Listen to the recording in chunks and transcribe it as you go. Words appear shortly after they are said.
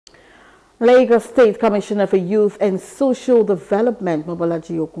Lagos State Commissioner for Youth and Social Development,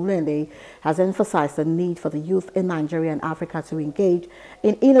 Mobolaji Ogunlende, has emphasized the need for the youth in Nigeria and Africa to engage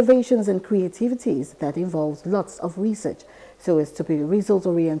in innovations and creativities that involves lots of research so as to be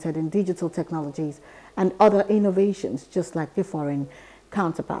result-oriented in digital technologies and other innovations, just like the foreign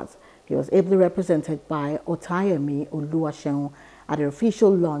counterparts. He was ably represented by OTAYEMI Olúwaṣeun at the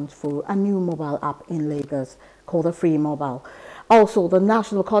official launch for a new mobile app in Lagos called Afree Mobile. Also, the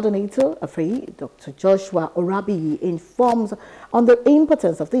National Coordinator, Afree, Dr. Joshua Orabiyi, informs on the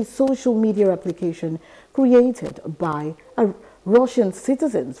importance of this social media application created by Russian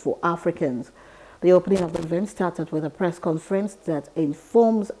citizens for Africans. The opening of the event started with a press conference that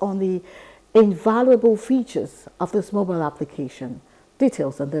informs on the invaluable features of this mobile application.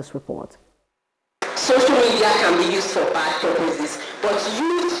 Details in this report. Social media can be used for bad purposes, but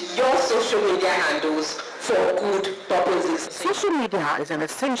use your social media handles for good purposes. Social media is an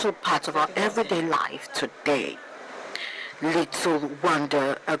essential part of our everyday life today. Little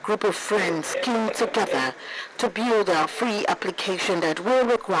wonder a group of friends came together to build a free application that will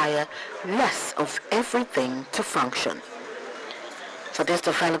require less of everything to function. For this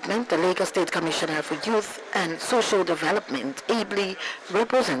development, the Lagos State Commissioner for Youth and Social Development, ably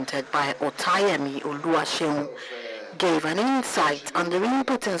represented by OTAYEMI Olúwaṣeun, gave an insight on the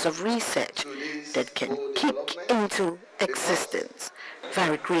importance of research that can kick into existence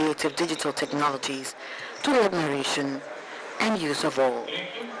very creative digital technologies to the admiration and use of all.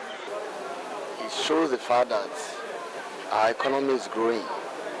 It shows the fact that our economy is growing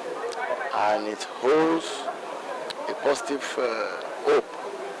and it holds a positive hope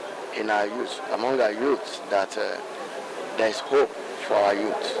in our youth, among our youth, that there is hope for our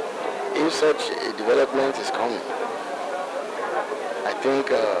youth. If such a development is coming, I think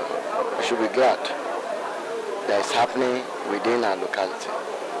we should be glad that it's happening within our locality.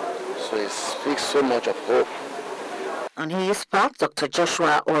 So it speaks so much of hope. On his part, Dr.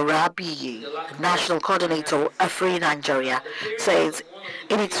 Joshua Orabiyi, National Coordinator, Afree Nigeria, says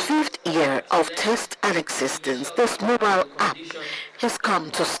in its 5th year of test and existence, this mobile app has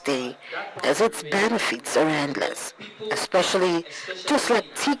come to stay as its benefits are endless, especially just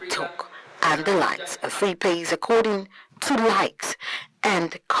like TikTok and the likes. Afree pays according to likes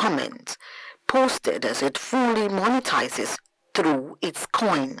and comments posted as it fully monetizes through its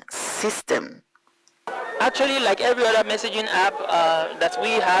coin system. Actually, like every other messaging app that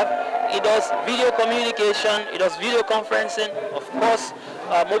we have, it does video communication, it does video conferencing, of course,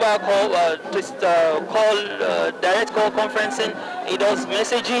 mobile call, direct call conferencing, it does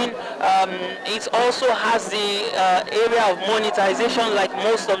messaging. It also has the area of monetization like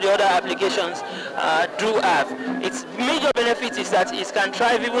most of the other applications do have. Its major benefit is that it can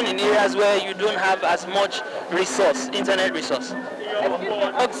thrive even in areas where you don't have as much resource, internet resource.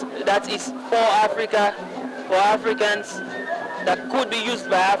 That is for Africa, for Africans, that could be used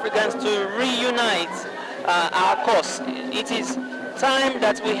by Africans to reunite our cause. It is time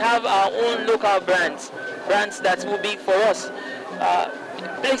that we have our own local brands that will be for us,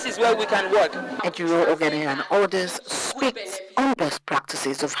 places where we can work. Eduo Ogene and others speaks on best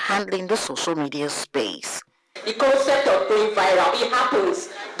practices of handling the social media space. The concept of going viral, it happens,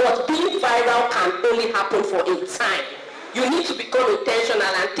 but being viral can only happen for a time. You need to become intentional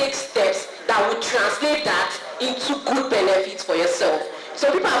and take steps that will translate that into good benefits for yourself.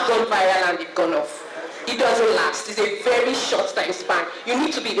 So people have gone viral and they've gone off. It doesn't last. It's a very short time span. You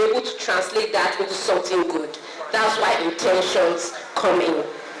need to be able to translate that into something good. That's why intentions come in.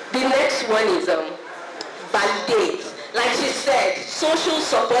 The next one is validate. Like she said, social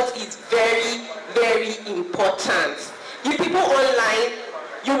support is very, very important. You people online,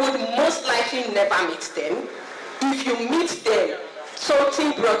 you would most likely never meet them. If you meet them,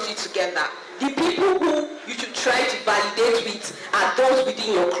 something brought you together. The people who you should try to validate with are those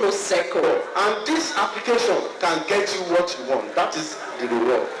within your close circle. And this application can get you what you want. That is the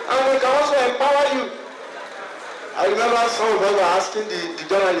reward. And we can also empower you. I remember some of us were asking, the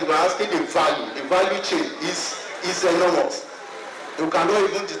journalists were asking the value chain is enormous. You cannot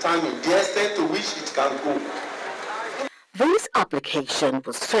even determine the extent to which it can go. This application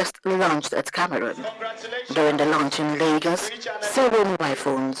was first launched at Cameroon. During the launch in Lagos, several mobile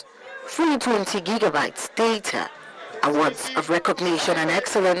phones, free 20 gigabytes data, awards of recognition and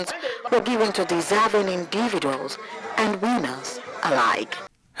excellence were given to deserving individuals and winners alike.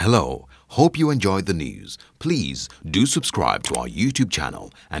 Hello, hope you enjoyed the news. Please do subscribe to our YouTube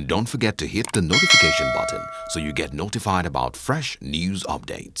channel and don't forget to hit the notification button so you get notified about fresh news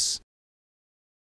updates.